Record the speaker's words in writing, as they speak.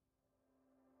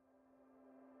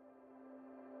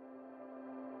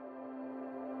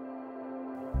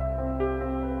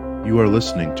You are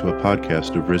listening to a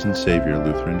podcast of Risen Savior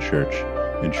Lutheran Church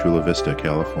in Chula Vista,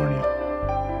 California.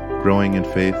 Growing in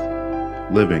faith,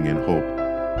 living in hope,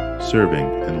 serving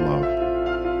in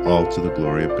love, all to the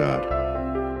glory of God.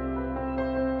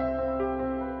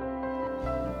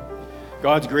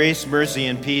 God's grace, mercy,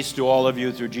 and peace to all of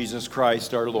you through Jesus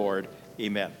Christ our Lord.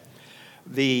 Amen.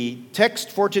 The text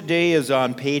for today is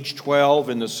on page 12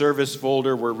 in the service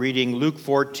folder. We're reading Luke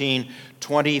 14,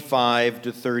 25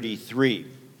 to 33.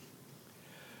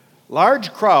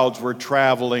 Large crowds were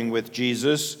traveling with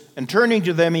Jesus, and turning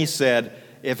to them he said,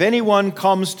 "If anyone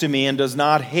comes to me and does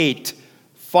not hate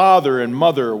father and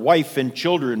mother, wife and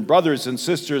children, brothers and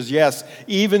sisters, yes,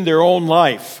 even their own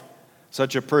life,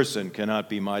 such a person cannot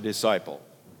be my disciple.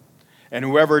 And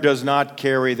whoever does not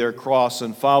carry their cross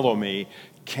and follow me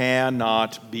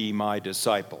cannot be my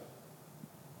disciple."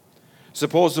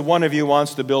 Suppose that one of you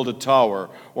wants to build a tower.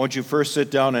 Won't you first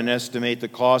sit down and estimate the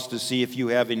cost to see if you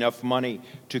have enough money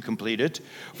to complete it?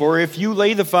 For if you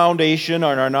lay the foundation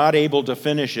and are not able to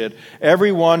finish it,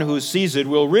 everyone who sees it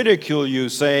will ridicule you,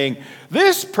 saying,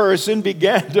 "This person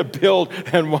began to build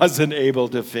and wasn't able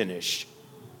to finish."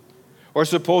 Or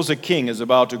suppose a king is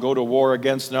about to go to war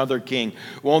against another king.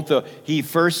 Won't he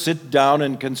first sit down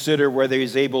and consider whether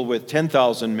he's able with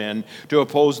 10,000 men to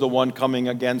oppose the one coming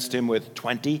against him with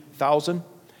 20,000?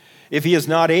 If he is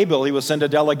not able, he will send a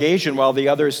delegation while the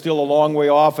other is still a long way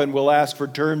off and will ask for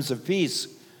terms of peace.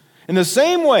 In the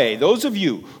same way, those of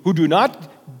you who do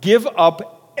not give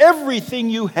up everything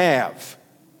you have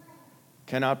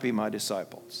cannot be my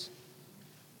disciples.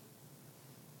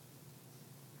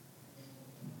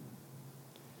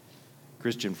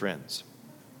 Christian friends,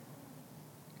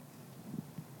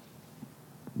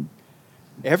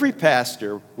 every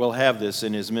pastor will have this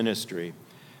in his ministry,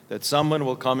 that someone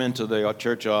will come into the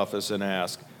church office and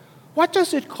ask, "What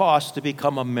does it cost to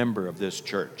become a member of this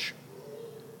church?"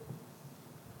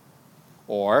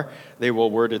 Or they will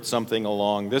word it something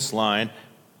along this line,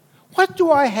 "What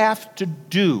do I have to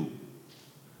do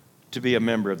to be a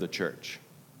member of the church?"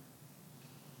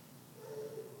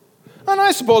 And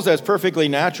I suppose that's perfectly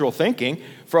natural thinking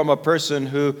from a person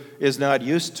who is not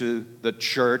used to the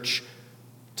church,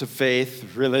 to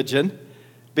faith, religion,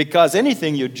 because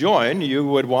anything you join, you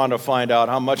would want to find out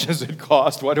how much does it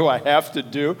cost, what do I have to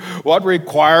do, what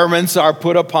requirements are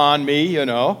put upon me, you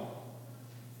know.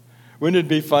 Wouldn't it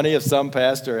be funny if some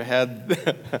pastor had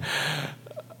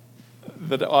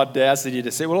the audacity to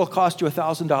say, "Well, it'll cost you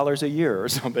 $1,000 a year," or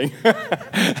something.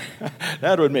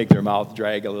 That would make their mouth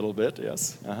drag a little bit,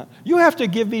 yes. "You have to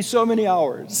give me so many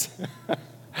hours."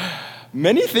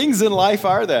 Many things in life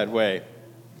are that way.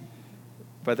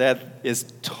 But that is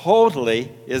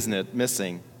totally, isn't it,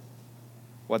 missing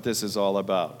what this is all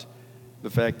about. The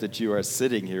fact that you are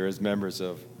sitting here as members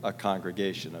of a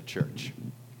congregation, a church.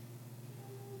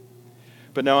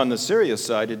 But now on the serious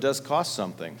side, it does cost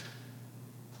something.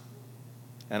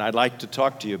 And I'd like to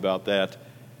talk to you about that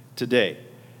today.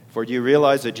 For do you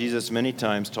realize that Jesus many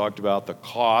times talked about the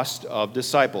cost of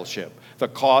discipleship, the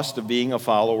cost of being a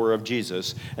follower of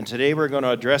Jesus? And today we're going to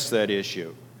address that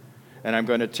issue. And I'm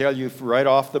going to tell you right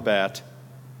off the bat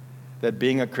that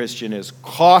being a Christian is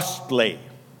costly.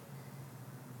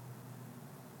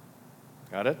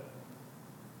 Got it?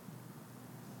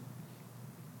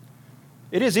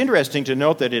 It is interesting to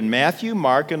note that in Matthew,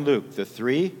 Mark, and Luke, the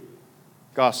three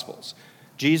Gospels,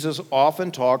 Jesus often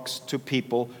talks to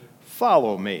people,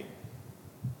 "Follow me."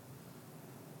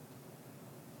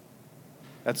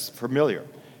 That's familiar.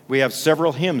 We have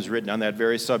several hymns written on that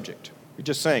very subject. We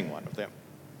just sang one of them.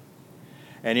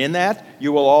 And in that,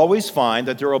 you will always find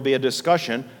that there will be a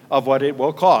discussion of what it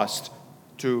will cost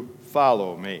to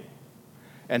follow me.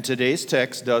 And today's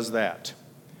text does that.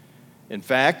 In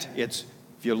fact, if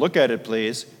you look at it,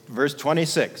 please, verse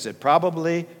 26, it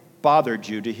probably bothered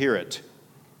you to hear it.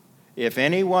 "If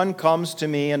anyone comes to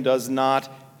me and does not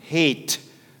hate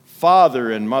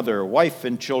father and mother, wife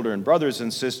and children, brothers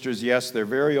and sisters, yes, their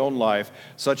very own life,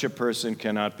 such a person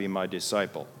cannot be my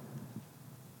disciple."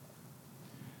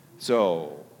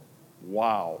 So,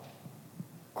 wow.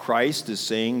 Christ is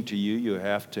saying to you, you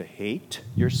have to hate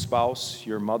your spouse,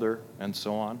 your mother, and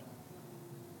so on.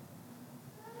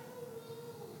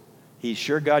 He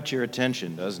sure got your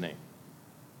attention, doesn't he?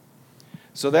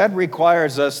 So that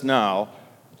requires us now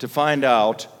to find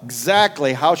out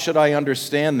exactly how should I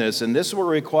understand this. And this will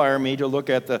require me to look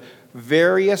at the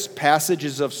various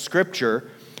passages of Scripture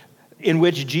in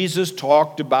which Jesus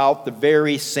talked about the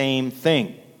very same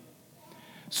thing.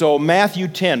 So Matthew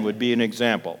 10 would be an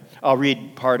example. I'll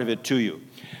read part of it to you.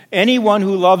 "Anyone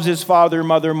who loves his father or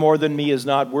mother more than me is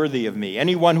not worthy of me.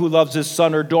 Anyone who loves his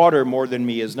son or daughter more than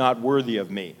me is not worthy of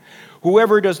me.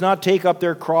 Whoever does not take up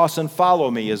their cross and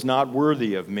follow me is not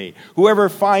worthy of me. Whoever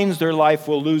finds their life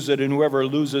will lose it, and whoever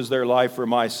loses their life for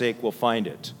my sake will find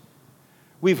it.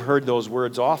 We've heard those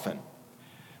words often.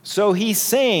 So he's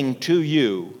saying to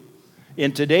you,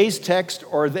 in today's text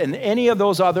or in any of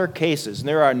those other cases, and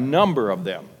there are a number of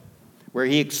them, where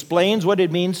he explains what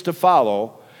it means to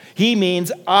follow, he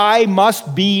means I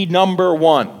must be number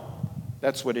one.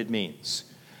 That's what it means.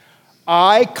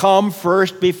 I come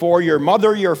first before your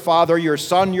mother, your father, your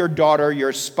son, your daughter,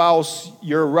 your spouse,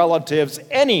 your relatives,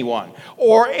 anyone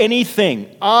or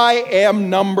anything. I am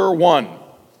number one.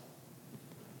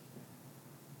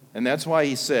 And that's why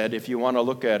he said, if you want to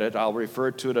look at it, I'll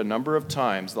refer to it a number of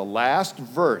times. The last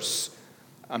verse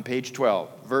on page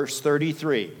 12, verse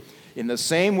 33. In the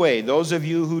same way, those of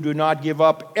you who do not give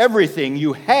up everything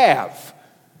you have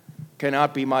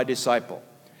cannot be my disciple.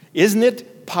 Isn't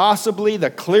it possibly the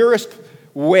clearest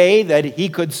way that he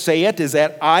could say it is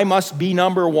that I must be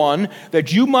number one,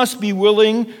 that you must be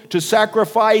willing to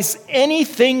sacrifice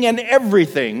anything and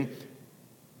everything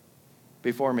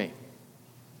before me?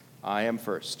 I am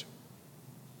first.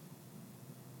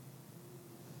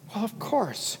 Well, of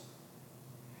course.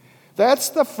 That's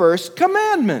the first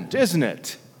commandment, isn't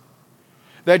it?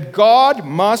 That God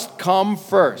must come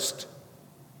first.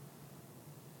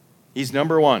 He's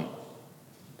number one.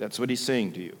 That's what he's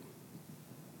saying to you.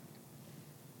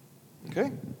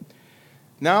 Okay?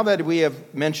 Now that we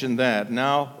have mentioned that,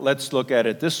 now let's look at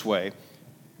it this way.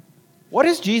 What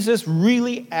is Jesus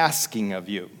really asking of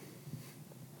you?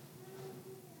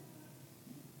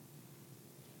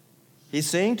 He's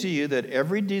saying to you that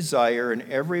every desire and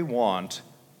every want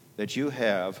that you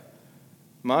have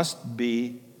must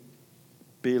be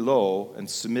below and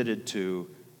submitted to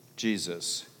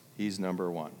Jesus. He's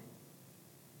number one.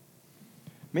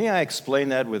 May I explain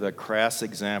that with a crass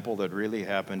example that really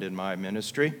happened in my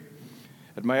ministry?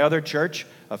 At my other church,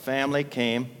 a family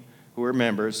came who were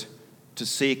members to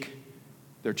seek,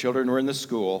 their children were in the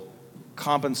school,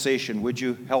 compensation. Would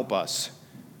you help us?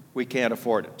 We can't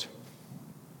afford it.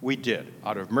 We did.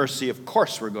 Out of mercy, of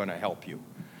course we're going to help you.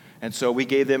 And so we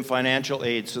gave them financial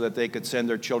aid so that they could send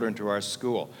their children to our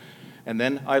school. And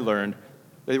then I learned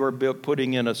they were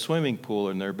putting in a swimming pool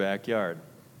in their backyard.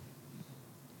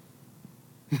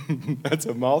 That's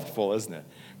a mouthful, isn't it,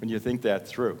 when you think that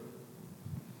through?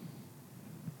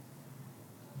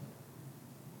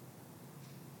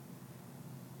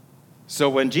 So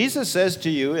when Jesus says to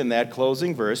you in that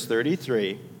closing verse,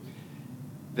 33,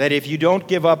 that if you don't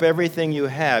give up everything you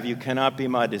have, you cannot be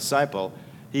my disciple,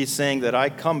 he's saying that I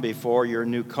come before your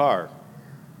new car.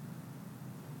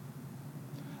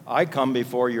 I come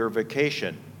before your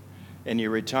vacation and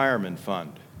your retirement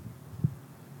fund.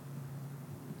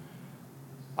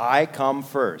 I come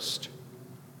first.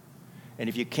 And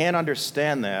if you can't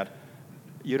understand that,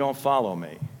 you don't follow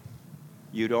me.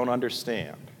 You don't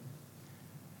understand.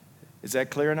 Is that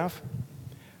clear enough?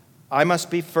 I must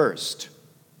be first.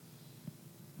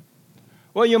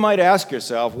 Well, you might ask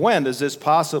yourself, when does this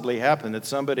possibly happen that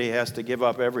somebody has to give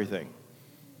up everything?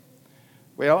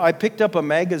 Well, I picked up a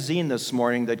magazine this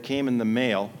morning that came in the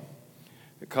mail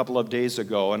a couple of days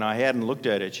ago, and I hadn't looked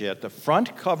at it yet. The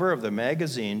front cover of the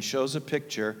magazine shows a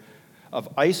picture of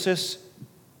ISIS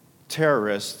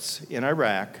terrorists in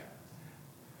Iraq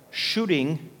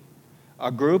shooting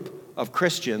a group of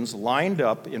Christians lined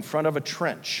up in front of a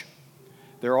trench.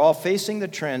 They're all facing the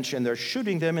trench, and they're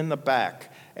shooting them in the back.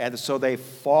 And so they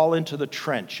fall into the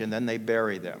trench, and then they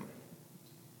bury them.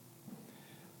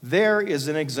 There is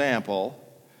an example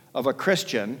of a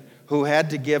Christian who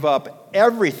had to give up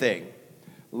everything,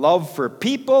 love for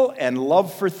people and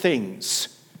love for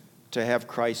things, to have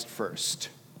Christ first.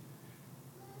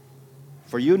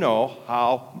 For you know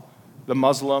how the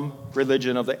Muslim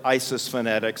religion of the ISIS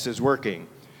fanatics is working.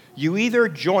 You either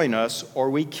join us or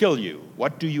we kill you.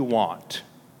 What do you want?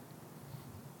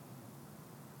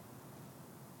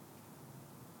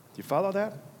 Do you follow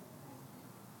that?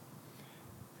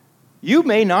 You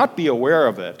may not be aware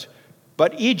of it,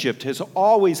 but Egypt has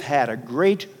always had a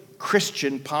great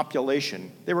Christian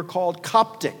population. They were called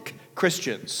Coptic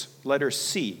Christians, letter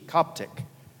C, Coptic.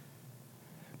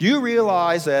 Do you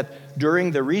realize that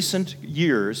during the recent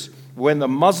years, when the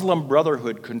Muslim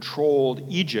Brotherhood controlled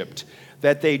Egypt,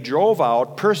 that they drove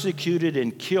out, persecuted,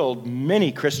 and killed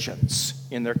many Christians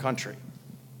in their country?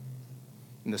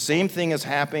 And the same thing is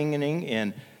happening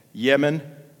in Yemen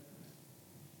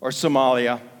or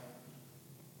Somalia.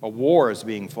 A war is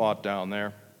being fought down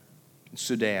there in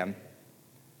Sudan,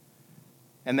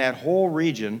 and that whole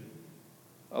region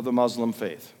of the Muslim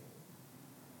faith.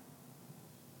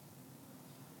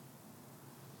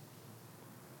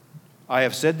 I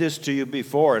have said this to you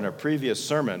before in a previous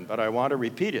sermon, but I want to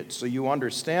repeat it so you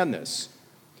understand this.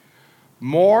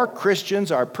 More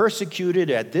Christians are persecuted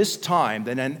at this time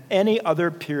than in any other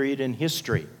period in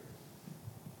history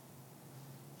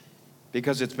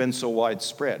because it's been so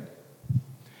widespread.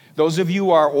 Those of you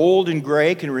who are old and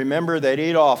gray can remember that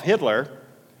Adolf Hitler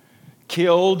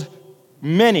killed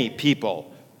many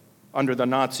people under the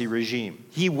Nazi regime.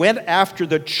 He went after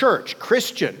the church,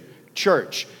 Christian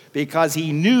church, because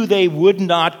he knew they would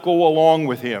not go along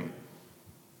with him.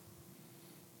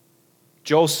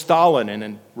 Joe Stalin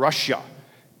in Russia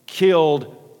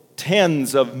killed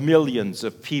tens of millions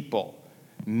of people,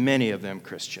 many of them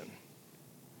Christian,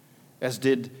 as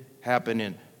did happen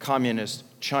in communist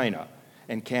China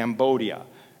and Cambodia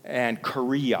and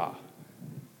Korea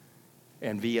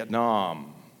and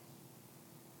Vietnam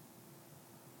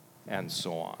and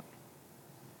so on.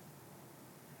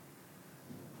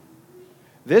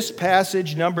 This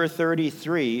passage, number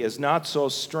 33, is not so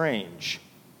strange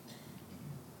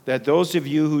that those of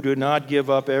you who do not give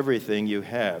up everything you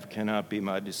have cannot be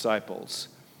my disciples.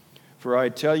 For I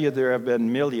tell you, there have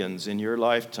been millions in your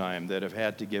lifetime that have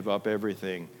had to give up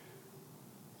everything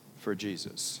for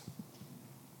Jesus.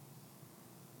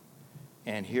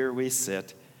 And here we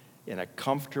sit in a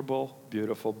comfortable,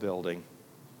 beautiful building,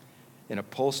 in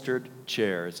upholstered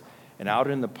chairs, and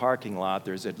out in the parking lot,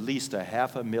 there's at least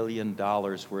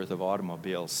 $500,000 worth of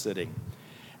automobiles sitting.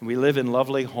 And we live in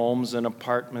lovely homes and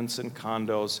apartments and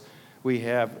condos. We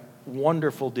have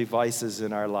wonderful devices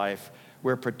in our life.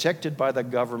 We're protected by the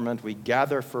government. We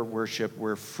gather for worship.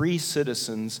 We're free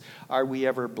citizens. Are we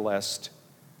ever blessed?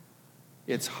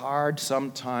 It's hard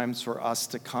sometimes for us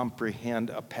to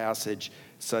comprehend a passage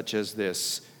such as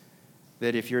this,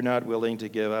 that if you're not willing to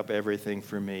give up everything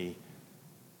for me,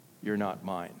 you're not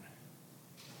mine.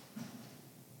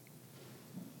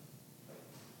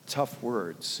 Tough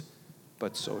words,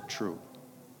 but so true.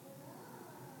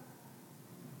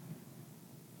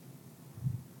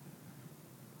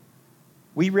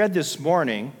 We read this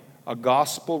morning a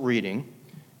gospel reading.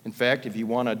 In fact, if you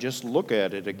want to just look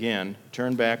at it again,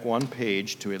 turn back one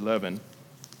page to 11.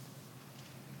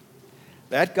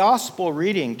 That gospel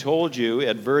reading told you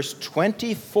at verse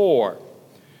 24,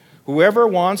 whoever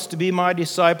wants to be my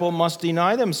disciple must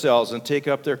deny themselves and take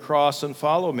up their cross and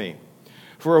follow me.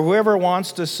 For whoever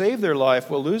wants to save their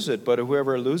life will lose it, but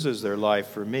whoever loses their life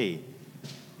for me,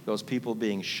 those people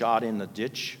being shot in the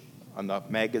ditch on the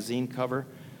magazine cover,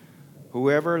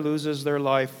 whoever loses their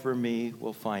life for me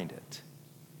will find it.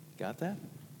 Got that?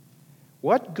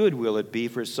 What good will it be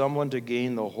for someone to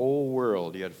gain the whole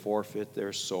world yet forfeit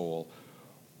their soul?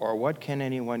 Or what can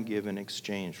anyone give in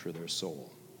exchange for their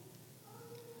soul?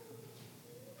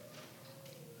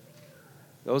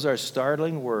 Those are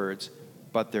startling words,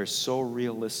 but they're so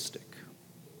realistic.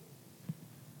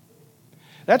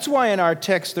 That's why in our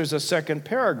text there's a second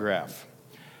paragraph.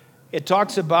 It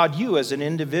talks about you as an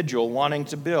individual wanting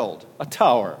to build a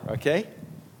tower, okay?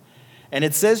 And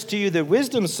it says to you that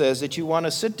wisdom says that you want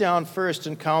to sit down first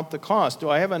and count the cost. Do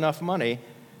I have enough money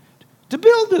to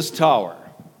build this tower?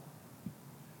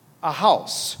 A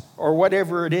house, or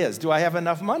whatever it is. Do I have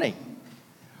enough money?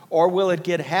 Or will it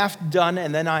get half done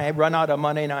and then I run out of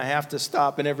money and I have to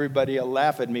stop and everybody will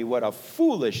laugh at me? What a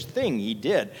foolish thing he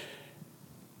did.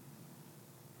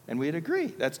 And we'd agree.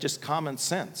 That's just common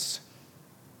sense.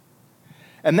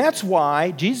 And that's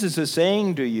why Jesus is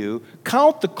saying to you,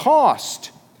 count the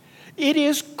cost. It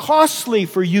is costly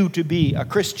for you to be a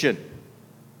Christian.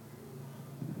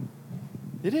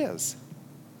 It is.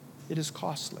 It is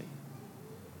costly.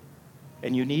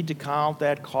 And you need to count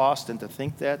that cost and to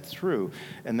think that through.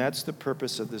 And that's the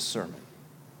purpose of this sermon.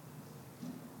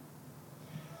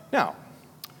 Now,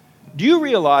 do you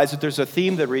realize that there's a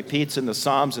theme that repeats in the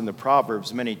Psalms and the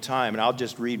Proverbs many times? And I'll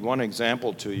just read one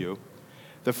example to you.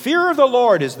 The fear of the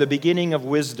Lord is the beginning of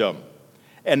wisdom,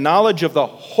 and knowledge of the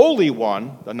Holy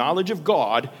One, the knowledge of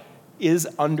God, is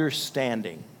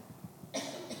understanding.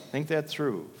 Think that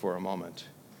through for a moment.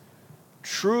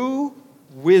 True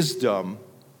wisdom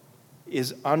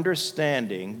is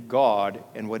understanding God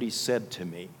and what He said to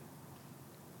me.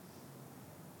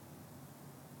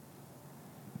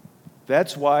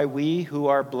 That's why we who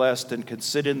are blessed and can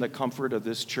sit in the comfort of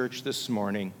this church this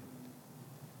morning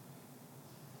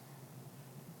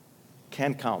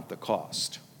can count the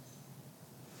cost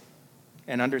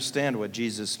and understand what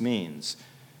Jesus means,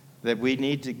 that we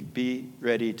need to be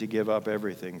ready to give up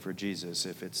everything for Jesus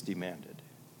if it's demanded.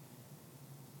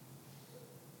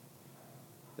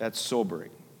 That's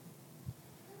sobering.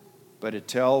 But it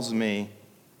tells me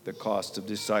the cost of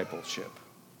discipleship.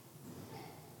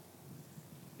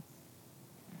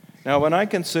 Now, when I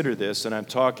consider this, and I'm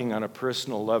talking on a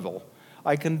personal level,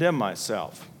 I condemn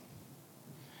myself.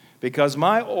 Because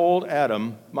my old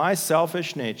Adam, my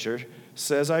selfish nature,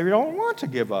 says I don't want to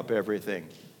give up everything.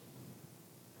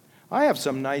 I have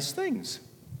some nice things.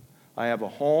 I have a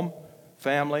home,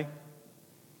 family.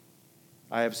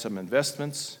 I have some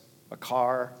investments, a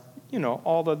car,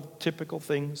 all the typical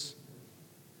things.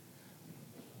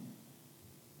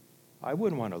 I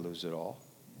wouldn't want to lose it all.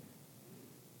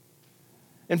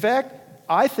 In fact,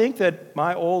 I think that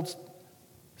my old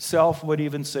self would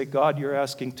even say, God, you're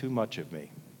asking too much of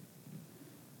me.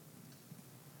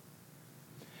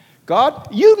 God,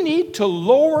 you need to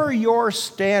lower your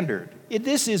standard.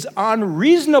 This is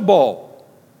unreasonable,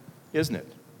 isn't it?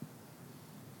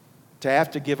 To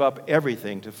have to give up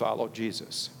everything to follow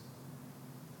Jesus.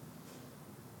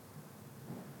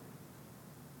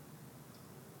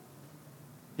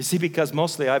 You see, because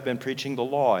mostly I've been preaching the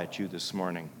law at you this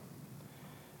morning.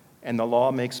 And the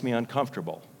law makes me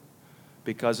uncomfortable.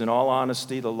 Because in all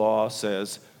honesty, the law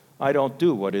says, I don't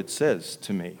do what it says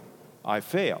to me. I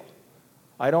fail.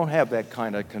 I don't have that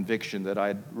kind of conviction that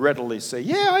I'd readily say,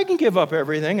 yeah, I can give up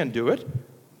everything and do it.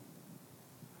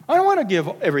 I don't want to give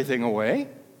everything away.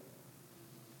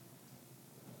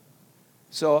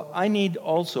 So I need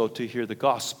also to hear the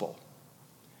gospel.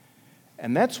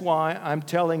 And that's why I'm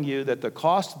telling you that the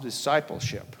cost of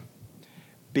discipleship,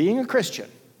 being a Christian,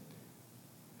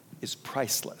 is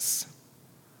priceless.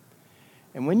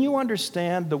 And when you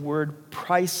understand the word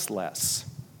priceless,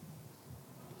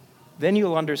 then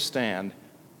you'll understand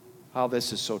how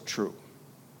this is so true.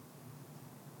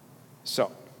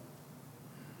 So,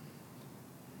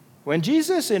 when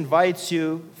Jesus invites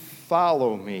you,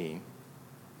 follow me,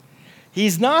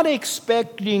 he's not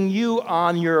expecting you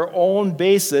on your own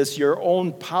basis, your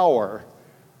own power,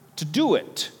 to do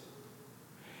it.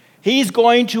 He's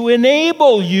going to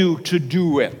enable you to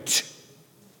do it.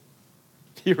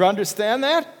 Do you understand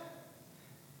that?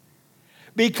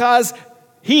 Because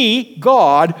he,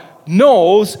 God,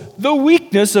 knows the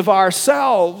weakness of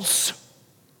ourselves,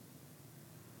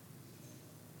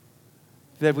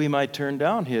 that we might turn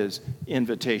down his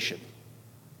invitation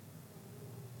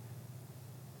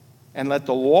and let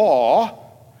the law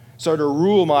sort of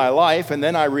rule my life, and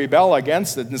then I rebel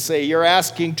against it and say, you're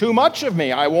asking too much of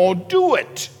me, I won't do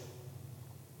it.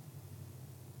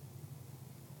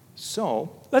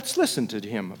 So let's listen to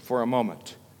him for a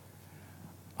moment.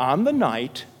 On the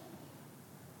night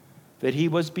that he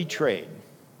was betrayed,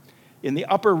 in the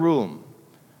upper room,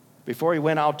 before he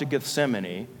went out to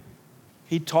Gethsemane,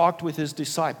 he talked with his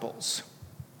disciples.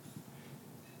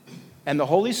 And the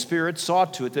Holy Spirit saw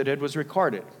to it that it was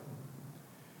recorded.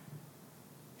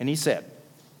 And he said,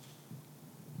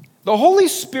 the Holy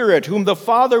Spirit, whom the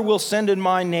Father will send in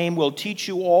my name, will teach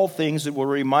you all things and will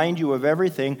remind you of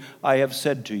everything I have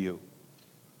said to you.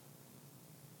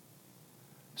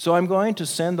 So I'm going to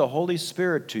send the Holy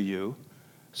Spirit to you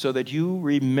so that you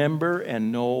remember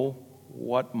and know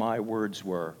what my words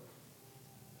were.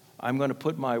 I'm going to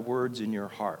put my words in your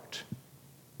heart.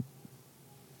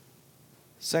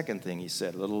 Second thing he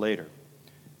said a little later.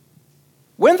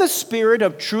 When the Spirit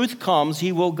of truth comes,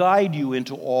 he will guide you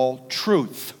into all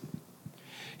truth.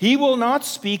 He will not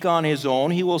speak on his own.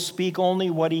 He will speak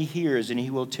only what he hears, and he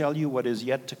will tell you what is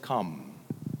yet to come.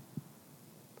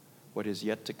 What is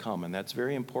yet to come, and that's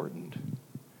very important.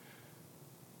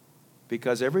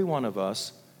 Because every one of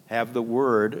us have the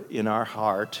word in our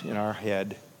heart, in our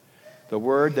head, the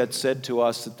word that said to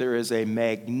us that there is a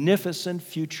magnificent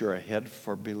future ahead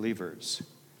for believers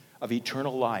of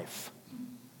eternal life,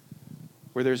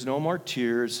 where there's no more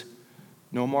tears,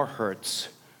 no more hurts,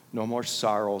 no more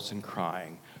sorrows and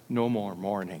crying, no more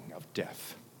mourning of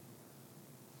death,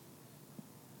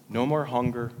 no more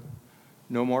hunger,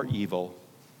 no more evil,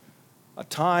 a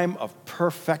time of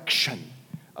perfection,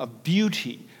 of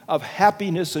beauty, of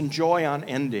happiness and joy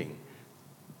unending.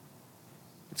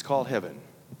 It's called heaven.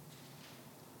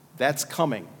 That's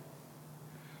coming.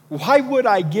 Why would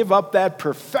I give up that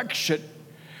perfection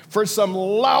for some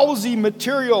lousy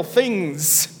material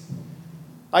things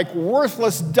like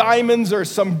worthless diamonds or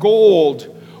some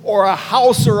gold or a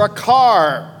house or a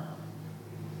car,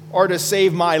 or to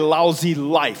save my lousy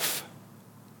life?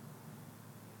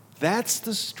 That's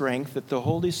the strength that the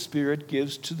Holy Spirit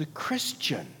gives to the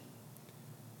Christian.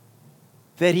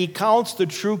 That he counts the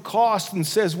true cost and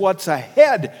says what's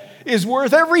ahead is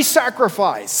worth every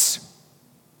sacrifice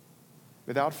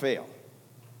without fail.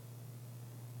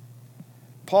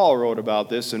 Paul wrote about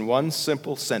this in one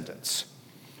simple sentence.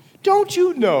 Don't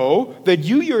you know that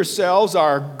you yourselves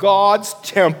are God's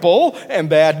temple and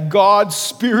that God's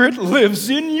Spirit lives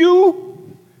in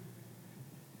you?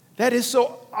 That is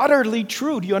so utterly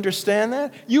true. Do you understand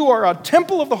that? You are a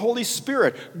temple of the Holy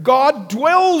Spirit. God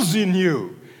dwells in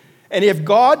you. And if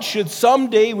God should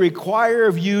someday require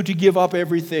of you to give up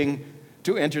everything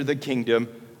to enter the kingdom,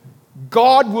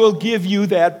 God will give you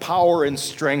that power and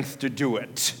strength to do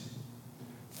it.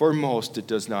 For most, it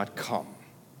does not come.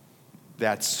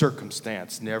 That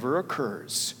circumstance never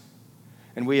occurs.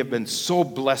 And we have been so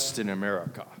blessed in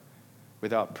America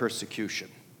without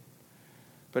persecution.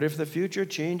 But if the future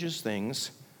changes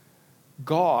things,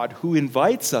 God, who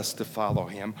invites us to follow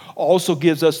him, also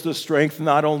gives us the strength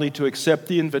not only to accept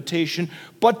the invitation,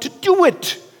 but to do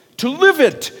it, to live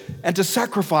it, and to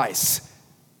sacrifice,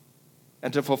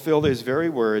 and to fulfill these very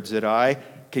words that I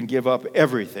can give up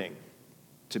everything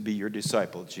to be your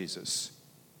disciple, Jesus.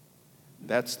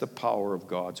 That's the power of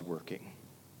God's working.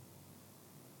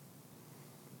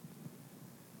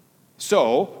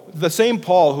 So, the same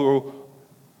Paul who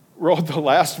wrote the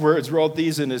last words, wrote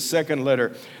these in his second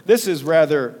letter. This is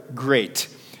rather great.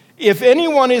 If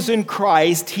anyone is in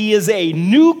Christ, he is a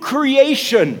new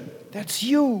creation. That's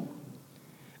you.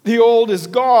 The old is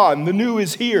gone, the new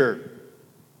is here.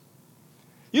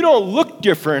 You don't look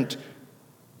different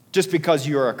just because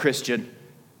you're a Christian,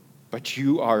 but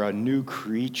you are a new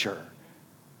creature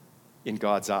in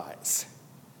God's eyes.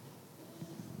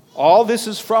 All this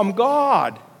is from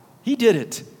God. He did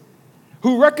it.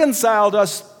 Who reconciled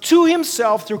us to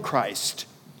himself through Christ.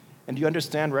 And do you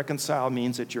understand? Reconcile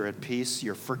means that you're at peace,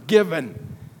 you're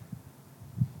forgiven.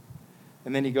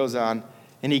 And then he goes on,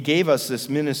 and he gave us this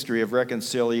ministry of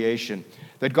reconciliation.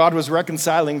 That God was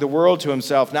reconciling the world to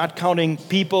himself, not counting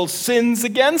people's sins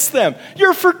against them.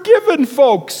 You're forgiven,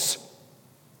 folks.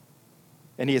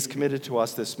 And he has committed to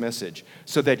us this message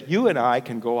so that you and I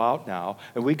can go out now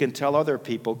and we can tell other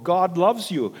people, God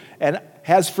loves you and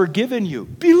has forgiven you.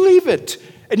 Believe it.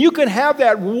 And you can have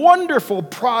that wonderful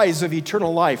prize of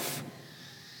eternal life.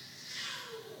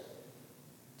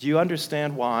 Do you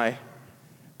understand why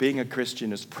being a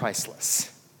Christian is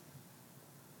priceless?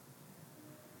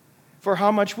 For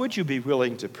how much would you be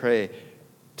willing to pray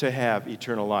to have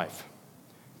eternal life?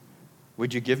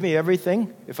 Would you give me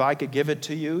everything? If I could give it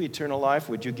to you, eternal life,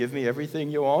 would you give me everything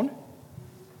you own?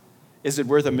 Is it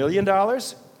worth $1 million? How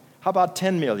about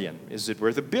 10 million? Is it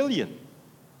worth $1 billion?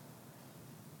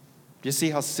 Do you see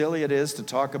how silly it is to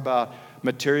talk about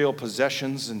material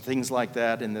possessions and things like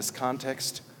that in this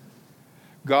context?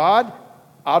 God,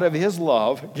 out of his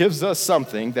love, gives us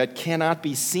something that cannot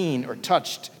be seen or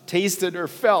touched, tasted or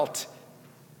felt,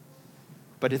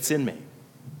 but it's in me.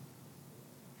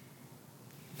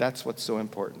 That's what's so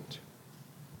important.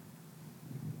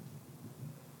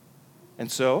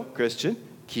 And so, Christian,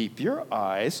 keep your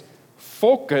eyes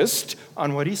focused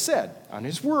on what he said, on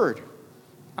his word,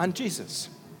 on Jesus.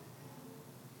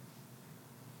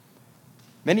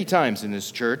 Many times in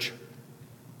this church,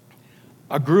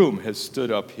 a groom has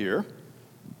stood up here,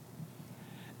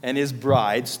 and his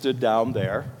bride stood down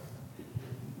there,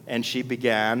 and she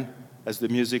began, as the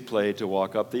music played, to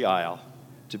walk up the aisle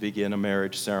to begin a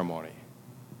marriage ceremony.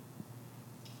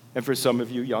 And for some of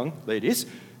you young ladies,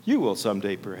 you will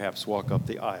someday perhaps walk up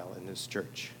the aisle in this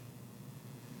church.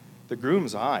 The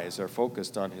groom's eyes are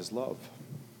focused on his love.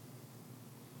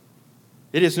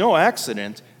 It is no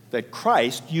accident that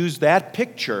Christ used that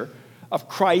picture of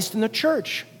Christ in the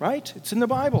church, right? It's in the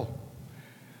Bible.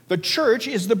 The church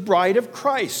is the bride of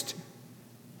Christ,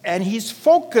 and he's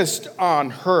focused on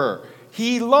her.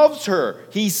 He loves her.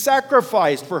 He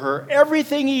sacrificed for her.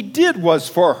 Everything he did was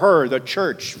for her, the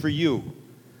church, for you.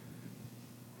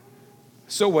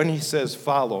 So when he says,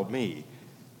 follow me,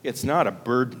 it's not a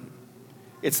burden.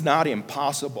 It's not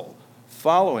impossible.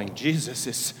 Following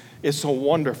Jesus is so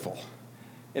wonderful.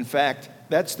 In fact,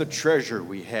 that's the treasure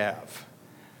we have.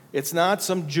 It's not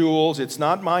some jewels. It's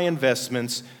not my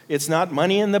investments. It's not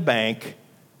money in the bank.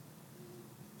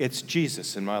 It's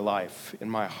Jesus in my life, in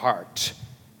my heart.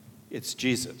 It's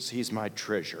Jesus. He's my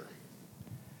treasure.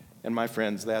 And my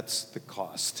friends, that's the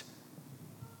cost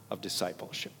of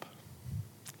discipleship.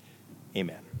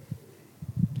 Amen.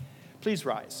 Please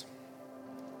rise.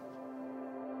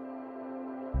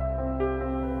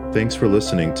 Thanks for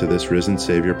listening to this Risen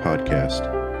Savior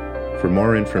podcast. For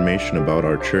more information about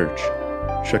our church,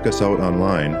 check us out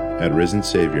online at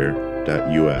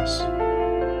risensavior.us.